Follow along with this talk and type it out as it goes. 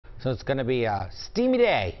So it's going to be a steamy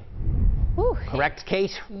day. Ooh. Correct,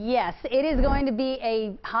 Kate? Yes, it is going to be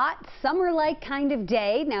a hot, summer-like kind of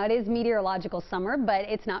day. Now, it is meteorological summer, but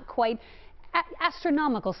it's not quite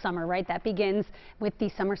astronomical summer, right? That begins with the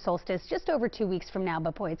summer solstice just over 2 weeks from now.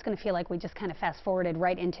 But boy, it's going to feel like we just kind of fast forwarded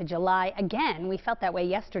right into July. Again, we felt that way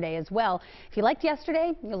yesterday as well. If you liked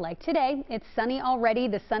yesterday, you'll like today. It's sunny already.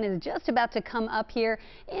 The sun is just about to come up here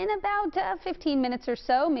in about 15 minutes or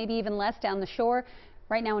so, maybe even less down the shore.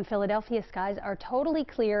 Right now in Philadelphia, skies are totally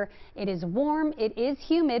clear. It is warm. It is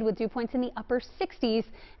humid with dew points in the upper 60s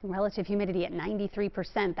and relative humidity at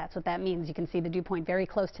 93%. That's what that means. You can see the dew point very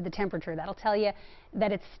close to the temperature. That'll tell you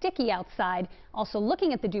that it's sticky outside. Also,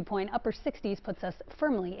 looking at the dew point, upper 60s puts us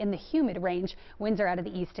firmly in the humid range. Winds are out of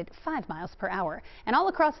the east at 5 miles per hour. And all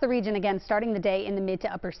across the region, again, starting the day in the mid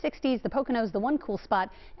to upper 60s. The Poconos, the one cool spot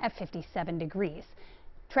at 57 degrees.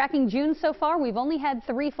 Tracking June so far, we've only had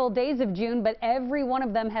 3 full days of June, but every one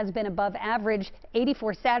of them has been above average.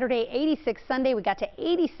 84 Saturday, 86 Sunday. We got to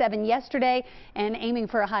 87 yesterday and aiming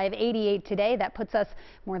for a high of 88 today. That puts us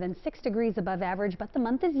more than 6 degrees above average, but the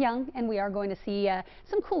month is young and we are going to see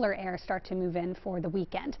some cooler air start to move in for the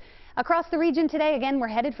weekend. Across the region today, again, we're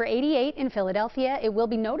headed for 88 in Philadelphia. It will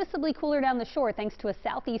be noticeably cooler down the shore thanks to a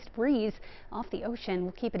southeast breeze off the ocean.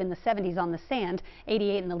 We'll keep it in the 70s on the sand,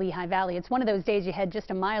 88 in the Lehigh Valley. It's one of those days you head just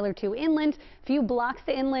a mile or two inland, a few blocks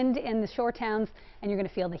inland in the shore towns, and you're going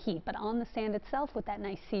to feel the heat. But on the sand itself, with that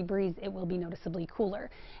nice sea breeze, it will be noticeably cooler.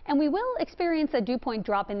 And we will experience a dew point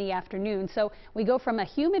drop in the afternoon. So we go from a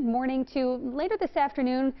humid morning to later this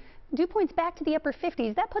afternoon, dew points back to the upper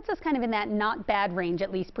 50s. That puts us kind of in that not bad range,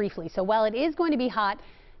 at least briefly. So while it is going to be hot,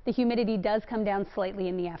 the humidity does come down slightly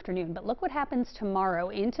in the afternoon. But look what happens tomorrow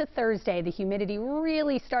into Thursday. The humidity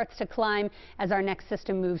really starts to climb as our next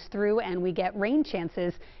system moves through and we get rain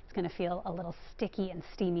chances. It's going to feel a little sticky and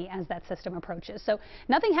steamy as that system approaches. So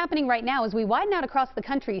nothing happening right now. As we widen out across the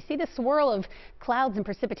country, see the swirl of clouds and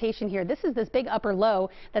precipitation here. This is this big upper low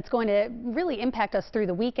that's going to really impact us through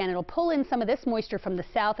the weekend. It'll pull in some of this moisture from the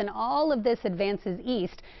south and all of this advances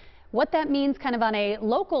east. What that means kind of on a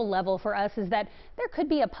local level for us is that there could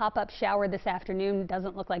be a pop-up shower this afternoon.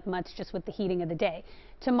 Doesn't look like much just with the heating of the day.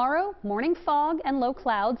 Tomorrow, morning fog and low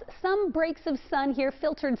clouds. Some breaks of sun here,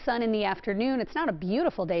 filtered sun in the afternoon. It's not a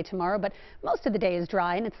beautiful day tomorrow, but most of the day is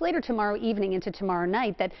dry. And it's later tomorrow evening into tomorrow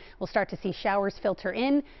night that we'll start to see showers filter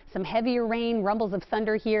in. Some heavier rain, rumbles of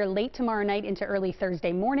thunder here late tomorrow night into early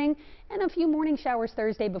Thursday morning. And a few morning showers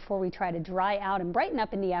Thursday before we try to dry out and brighten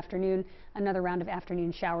up in the afternoon. Another round of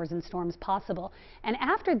afternoon showers and storms possible. And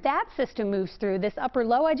after that system moves through, this upper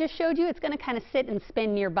low I just showed you, it's going to kind of sit and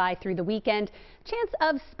spin nearby through the weekend. Chance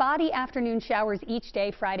of spotty afternoon showers each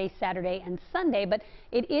day, Friday, Saturday, and Sunday, but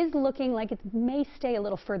it is looking like it may stay a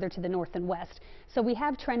little further to the north and west. So we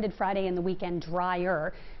have trended Friday and the weekend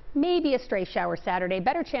drier. Maybe a stray shower Saturday,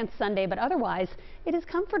 better chance Sunday, but otherwise it is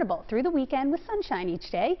comfortable through the weekend with sunshine each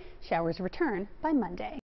day. Showers return by Monday.